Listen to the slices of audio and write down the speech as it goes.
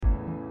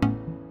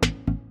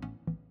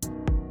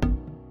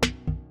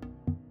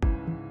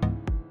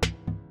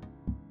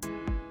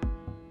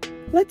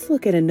Let's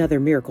look at another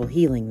miracle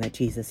healing that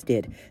Jesus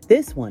did.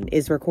 This one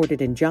is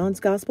recorded in John's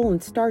Gospel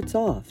and starts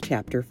off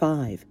chapter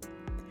 5.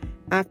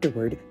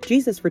 Afterward,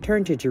 Jesus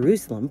returned to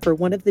Jerusalem for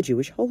one of the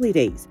Jewish holy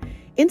days.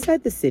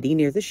 Inside the city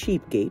near the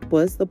sheep gate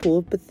was the pool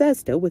of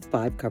Bethesda with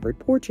 5 covered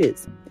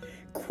porches.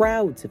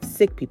 Crowds of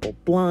sick people,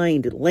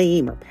 blind,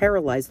 lame, or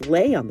paralyzed,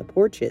 lay on the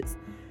porches.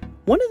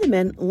 One of the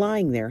men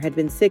lying there had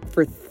been sick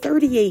for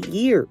 38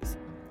 years.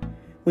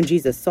 When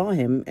Jesus saw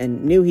him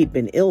and knew he'd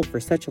been ill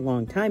for such a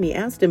long time, he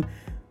asked him,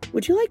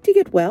 "Would you like to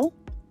get well?"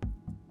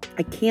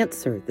 "I can't,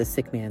 sir," the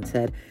sick man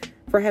said,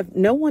 "for I have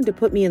no one to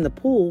put me in the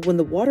pool when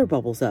the water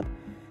bubbles up.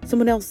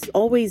 Someone else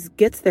always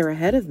gets there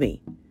ahead of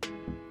me."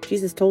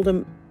 Jesus told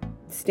him,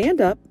 "Stand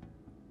up,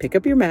 pick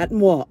up your mat,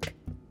 and walk."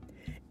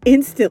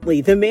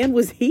 Instantly, the man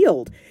was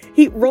healed.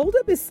 He rolled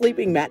up his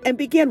sleeping mat and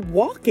began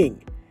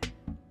walking.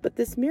 But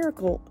this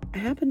miracle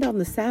happened on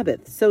the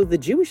Sabbath, so the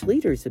Jewish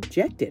leaders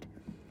objected.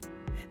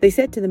 They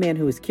said to the man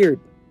who was cured,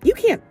 "You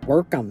can't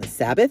work on the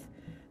Sabbath.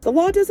 The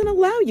law doesn't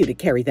allow you to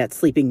carry that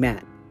sleeping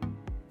mat."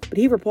 But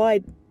he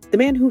replied, "The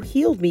man who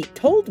healed me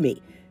told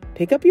me,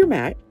 pick up your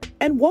mat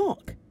and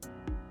walk."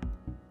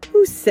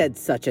 "Who said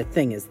such a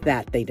thing as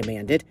that?" they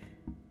demanded.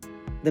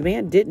 The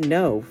man didn't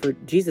know, for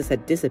Jesus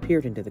had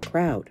disappeared into the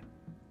crowd.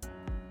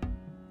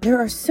 There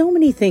are so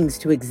many things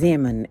to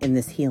examine in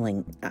this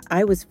healing.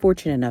 I was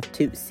fortunate enough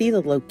to see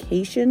the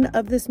location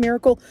of this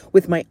miracle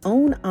with my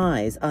own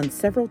eyes on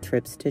several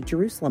trips to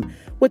Jerusalem.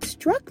 What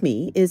struck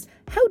me is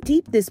how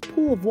deep this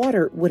pool of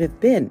water would have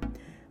been.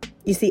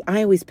 You see,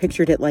 I always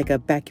pictured it like a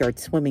backyard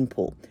swimming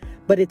pool,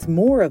 but it's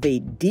more of a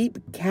deep,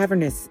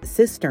 cavernous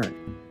cistern.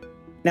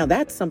 Now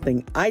that's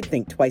something I'd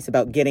think twice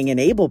about getting in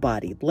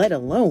able-bodied, let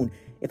alone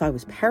if I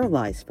was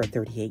paralyzed for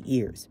 38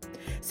 years.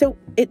 So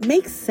it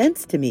makes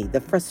sense to me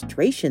the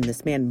frustration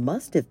this man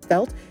must have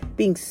felt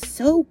being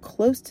so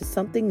close to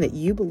something that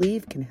you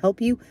believe can help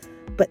you,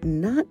 but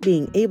not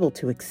being able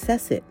to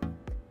access it.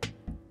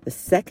 The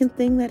second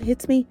thing that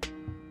hits me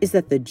is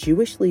that the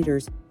Jewish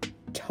leaders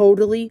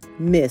totally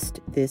missed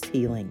this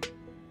healing.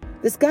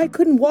 This guy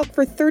couldn't walk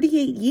for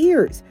 38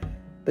 years,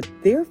 but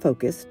they're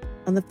focused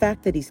on the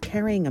fact that he's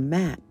carrying a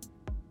mat.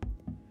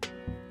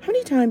 How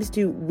many times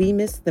do we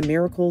miss the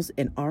miracles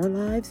in our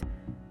lives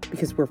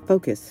because we're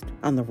focused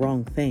on the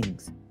wrong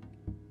things?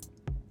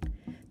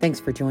 Thanks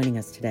for joining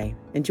us today,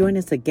 and join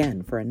us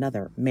again for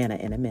another Manna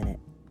in a Minute.